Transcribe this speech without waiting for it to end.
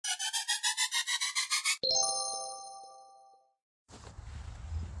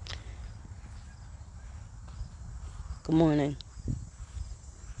Good morning.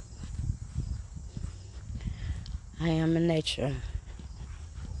 I am in nature.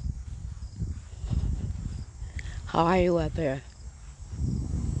 How are you out there?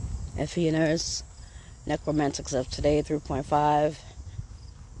 Amphibians, Necromantics of Today 3.5.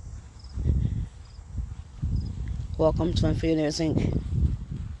 Welcome to Amphibians Inc.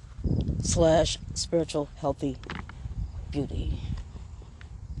 / Spiritual Healthy Beauty.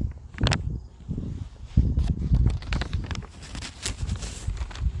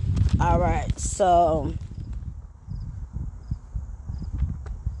 Alright, so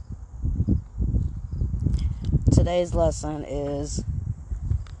today's lesson is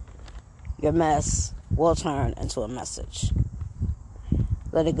your mess will turn into a message.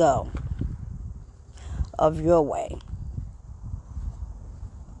 Let it go of your way.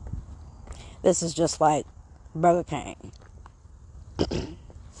 This is just like Burger King.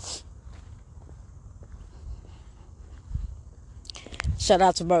 Shout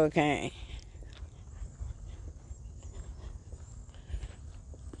out to Burger King.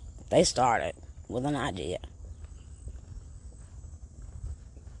 They started with an idea.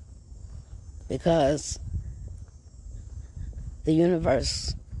 Because the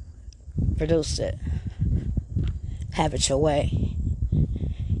universe produced it. Have it your way.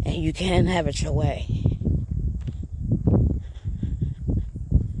 And you can have it your way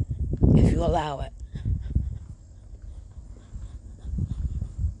if you allow it.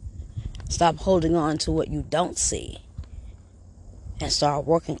 Stop holding on to what you don't see and start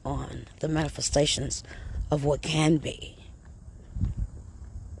working on the manifestations of what can be.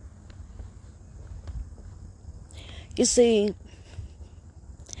 You see,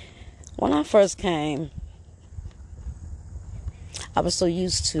 when I first came, I was so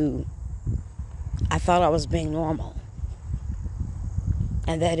used to, I thought I was being normal.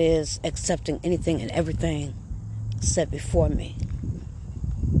 And that is accepting anything and everything set before me.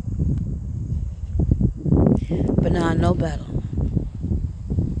 But now I know better.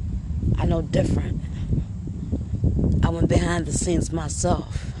 I know different. I went behind the scenes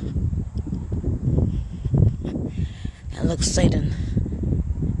myself and looked Satan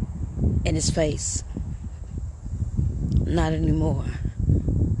in his face. Not anymore.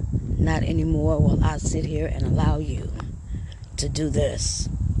 Not anymore will I sit here and allow you to do this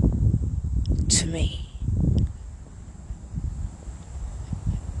to me.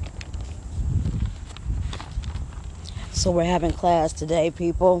 So we're having class today,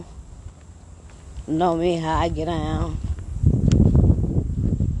 people. Know me, how I get down.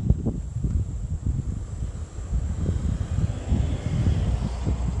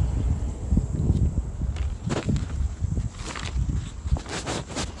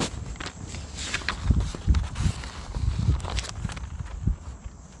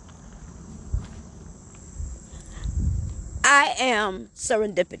 I am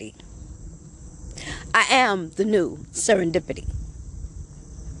serendipity. I am the new serendipity.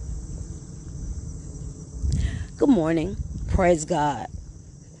 Good morning. Praise God.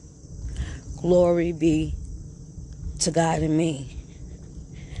 Glory be to God and me.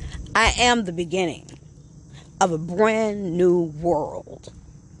 I am the beginning of a brand new world.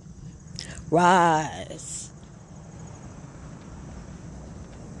 Rise.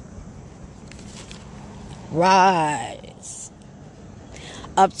 Rise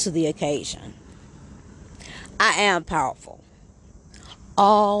up to the occasion. I am powerful.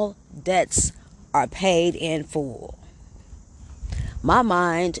 All debts are paid in full. My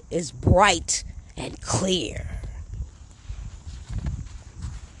mind is bright and clear.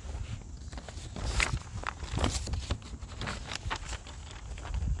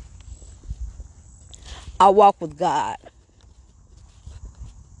 I walk with God.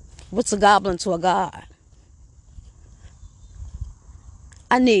 What's a goblin to a God?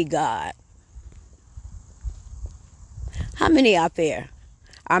 I need God. How many out there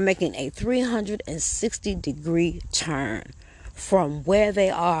are making a 360-degree turn from where they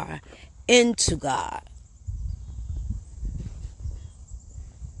are into God?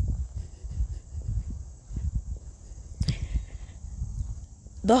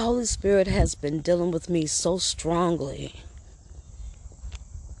 The Holy Spirit has been dealing with me so strongly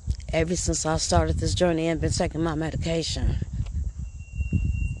ever since I started this journey and been taking my medication.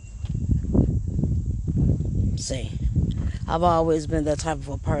 See, I've always been that type of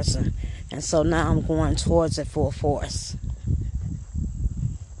a person, and so now I'm going towards it full force.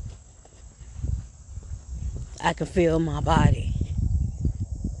 I can feel my body.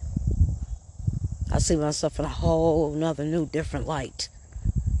 I see myself in a whole nother new different light.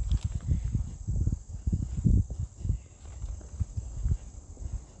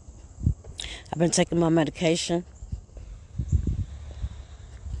 I've been taking my medication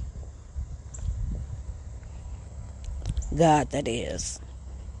God, that is.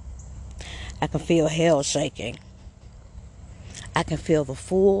 I can feel hell shaking. I can feel the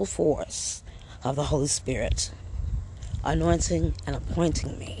full force of the Holy Spirit anointing and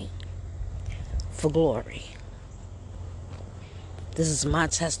appointing me for glory. This is my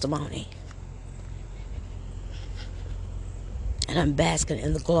testimony. And I'm basking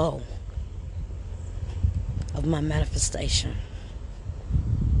in the glow of my manifestation.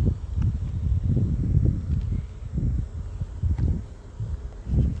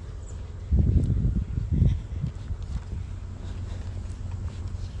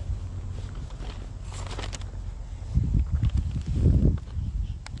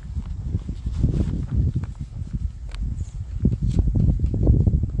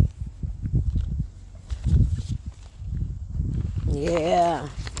 Yeah.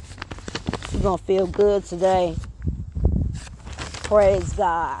 You're going to feel good today. Praise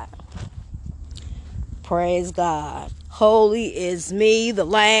God. Praise God. Holy is me, the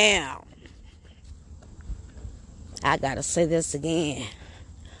Lamb. I got to say this again.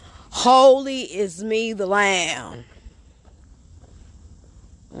 Holy is me, the Lamb.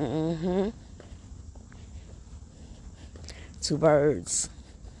 Two birds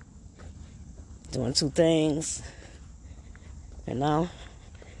doing two things. You know,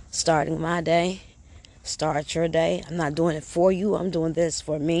 starting my day. Start your day. I'm not doing it for you. I'm doing this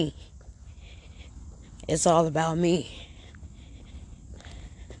for me. It's all about me.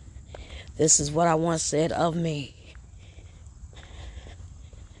 This is what I once said of me.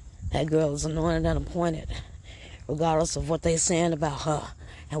 That girl is anointed and appointed. Regardless of what they saying about her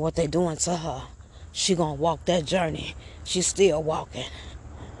and what they doing to her, she gonna walk that journey. She's still walking.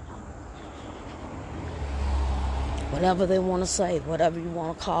 Whatever they want to say, whatever you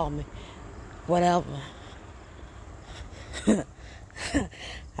want to call me, whatever.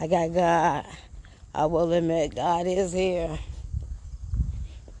 I got God. I will admit God is here.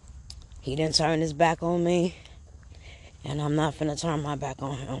 He didn't turn his back on me, and I'm not finna turn my back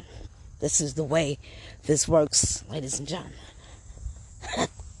on him. This is the way this works, ladies and gentlemen.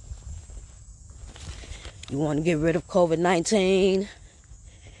 You want to get rid of COVID-19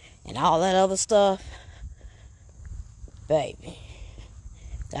 and all that other stuff? Baby,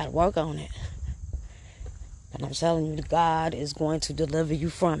 gotta work on it. And I'm telling you, God is going to deliver you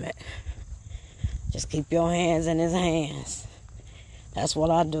from it. Just keep your hands in his hands. That's what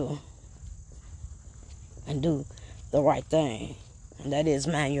I do. And do the right thing. And that is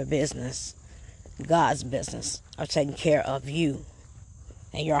mind your business. God's business are taking care of you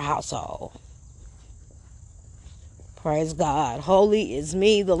and your household. Praise God. Holy is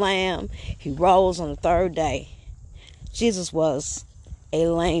me, the Lamb. He rose on the third day. Jesus was a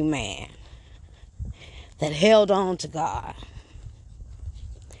lame man that held on to God,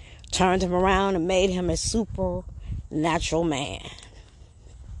 turned him around and made him a supernatural man.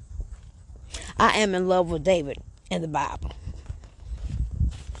 I am in love with David in the Bible.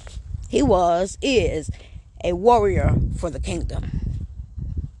 He is a warrior for the kingdom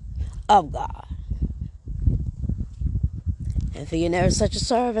of God. And for you, there is such a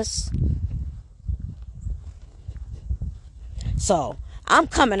service. So, I'm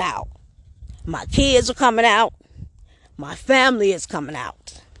coming out. My kids are coming out. My family is coming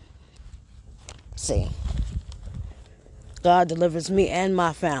out. See, God delivers me and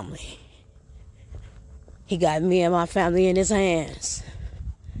my family. He got me and my family in his hands.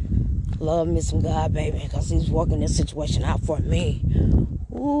 Love me some God, baby, because he's working this situation out for me.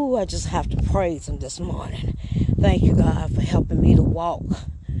 Ooh, I just have to praise him this morning. Thank you, God, for helping me to walk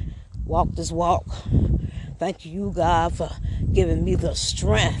this walk. Thank you, God, for giving me the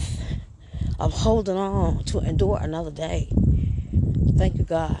strength of holding on to endure another day. Thank you,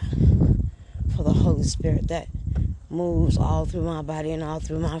 God, for the Holy Spirit that moves all through my body and all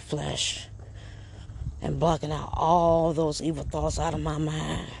through my flesh and blocking out all those evil thoughts out of my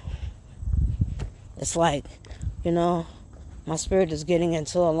mind. It's like, my spirit is getting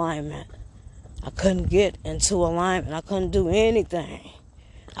into alignment. I couldn't get into alignment. I couldn't do anything.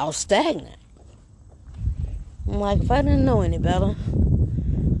 I was stagnant. I'm like, if I didn't know any better,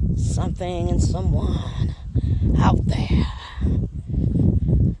 something and someone out there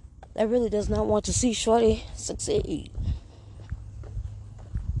that really does not want to see Shorty succeed.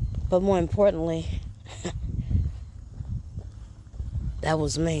 But more importantly, that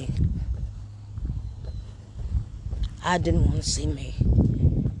was me. I didn't want to see me.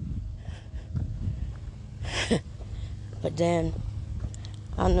 But then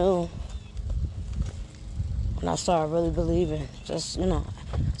I knew when I started really believing,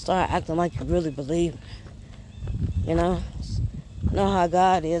 start acting like you really believe. You know how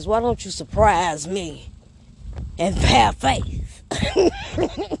God is. Why don't you surprise me? and have faith.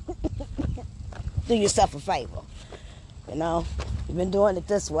 Do yourself a favor. You know, you've been doing it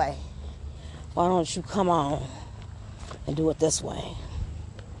this way. Why don't you come on and do it this way?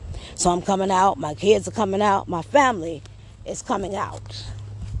 So I'm coming out. My kids are coming out. My family is coming out.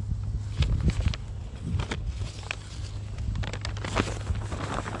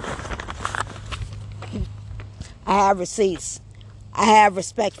 I have receipts. I have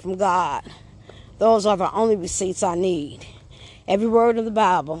respect from God. Those are the only receipts I need. Every word of the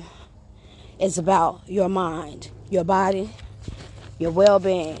Bible is about your mind, your body, your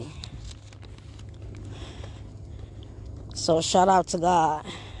well-being. So shout out to God.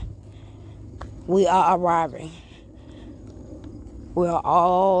 We are arriving. We are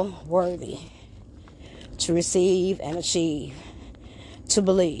all worthy to receive and achieve, to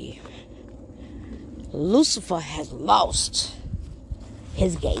believe. Lucifer has lost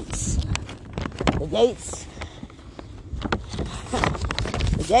his gates. The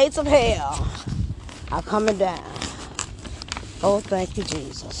gates of hell are coming down. Oh, thank you,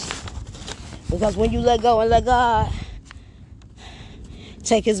 Jesus. Because when you let go and let God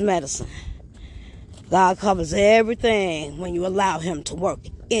take his medicine, God covers everything when you allow him to work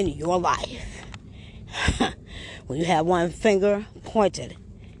in your life. When you have one finger pointed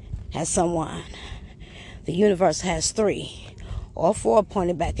at someone, the universe has 3 or 4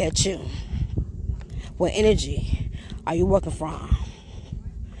 pointed back at you. What energy are you working from?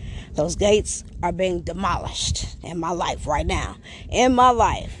 Those gates are being demolished in my life right now. In my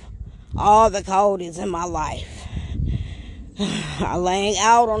life, all the coyotes in my life are laying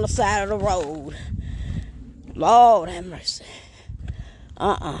out on the side of the road. Lord have mercy.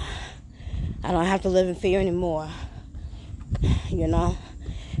 I don't have to live in fear anymore. You know?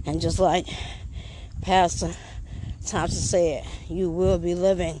 And just like Pastor Thompson said, you will be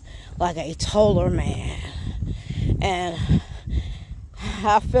living like a taller man. And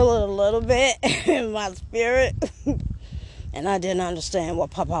I feel it a little bit in my spirit. And I didn't understand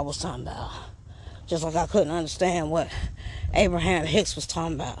what Papa was talking about. Just like I couldn't understand what Abraham Hicks was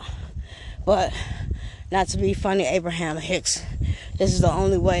talking about. But not to be funny, Abraham Hicks, this is the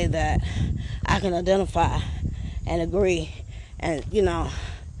only way that I can identify and agree. And, you know,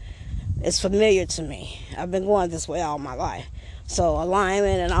 it's familiar to me. I've been going this way all my life. So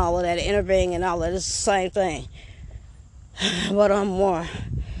alignment and all of that, inner being and all of that is the same thing. But I'm more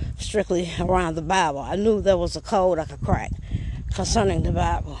strictly around the Bible. I knew there was a code I could crack concerning the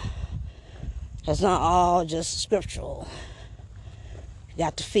Bible. It's not all just scriptural. You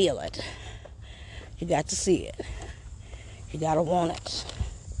got to feel it. You got to see it. You got to want it.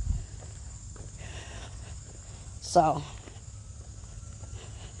 So,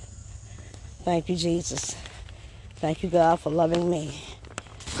 thank you, Jesus. Thank you, God, for loving me.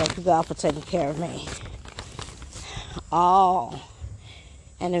 Thank you, God, for taking care of me. All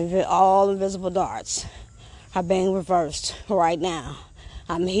invisible darts are being reversed right now.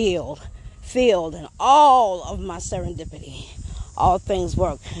 I'm healed, filled in all of my serendipity. All things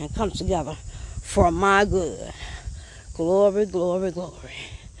work and come together for my good. Glory, glory, glory.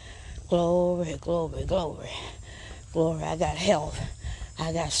 Glory, glory, glory. Glory, I got health.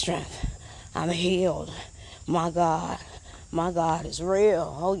 I got strength. I'm healed. My God is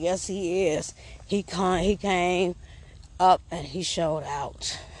real. Oh, yes, he is. He came up and he showed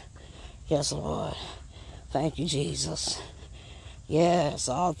out. Yes, Lord. Thank you, Jesus. Yes,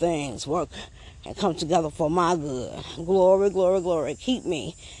 all things work and come together for my good. Glory, glory, glory. Keep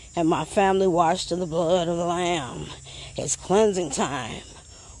me and my family washed in the blood of the Lamb. It's cleansing time.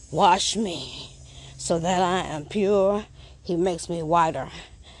 Wash me so that I am pure. He makes me whiter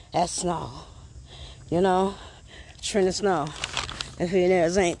as snow. You know, Trinity Snow, Infinite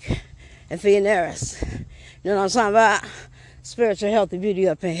Zinc, Infinite. You know what I'm talking about? Spiritual healthy beauty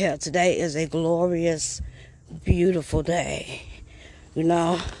up in here. Today is a glorious, beautiful day. You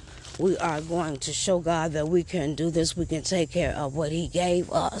know, we are going to show God that we can do this. We can take care of what he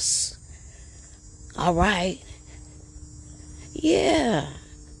gave us. All right? Yeah.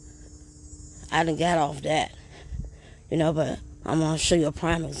 I done got off that. You know, but I'm going to show you a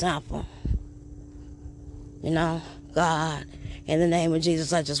prime example. You know, God, in the name of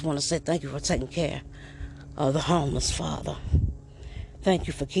Jesus, I just want to say thank you for taking care of the homeless, Father. Thank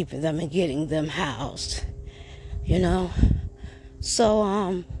you for keeping them and getting them housed. You know? So,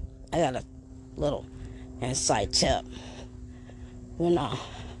 I got a little insight tip. You know,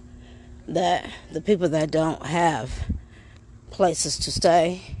 that the people that don't have places to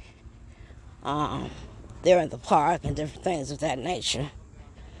stay, they're in the park and different things of that nature.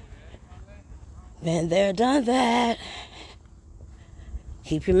 Been there, done that.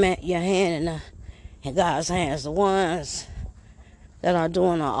 Keep your hand in God's hands, the ones that are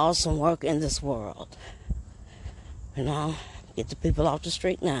doing an awesome work in this world. You know, get the people off the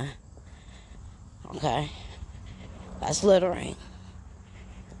street now. Okay? That's littering.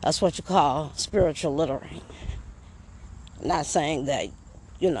 That's what you call spiritual littering. I'm not saying that,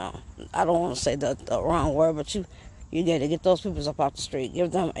 I don't want to say the wrong word, but you got to get those people up off the street.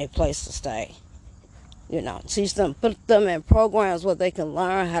 Give them a place to stay. Teach them, put them in programs where they can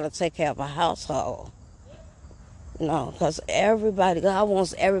learn how to take care of a household. Because God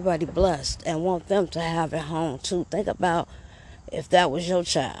wants everybody blessed and want them to have a home too. Think about if that was your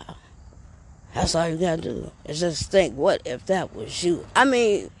child. That's all you got to do is just think, what if that was you? I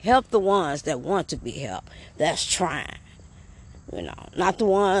mean, help the ones that want to be helped, that's trying. Not the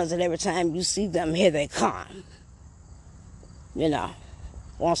ones that every time you see them, here they come.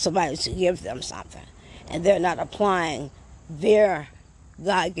 Want somebody to give them something. And they're not applying their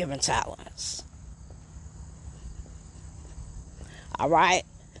God-given talents. All right?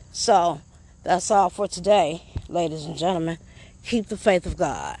 So, that's all for today, ladies and gentlemen. Keep the faith of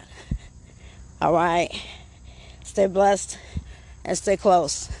God. All right? Stay blessed and stay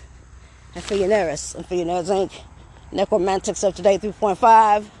close. And for your nearest, and for your Nerds Inc., Necromantics of Today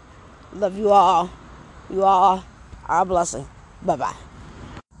 3.5, love you all. You all are a blessing. Bye-bye.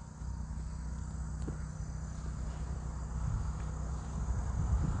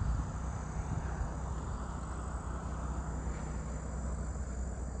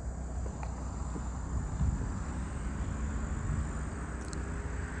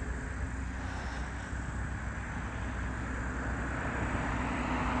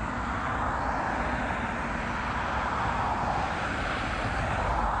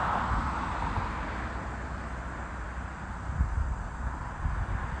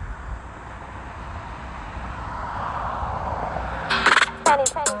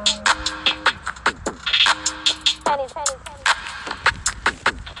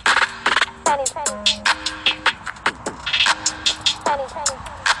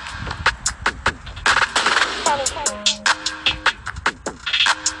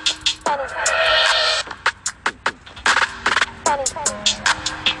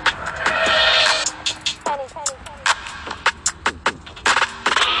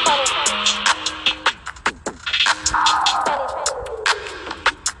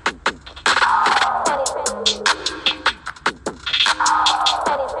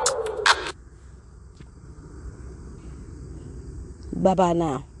 Bye-bye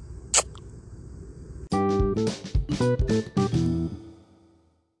now.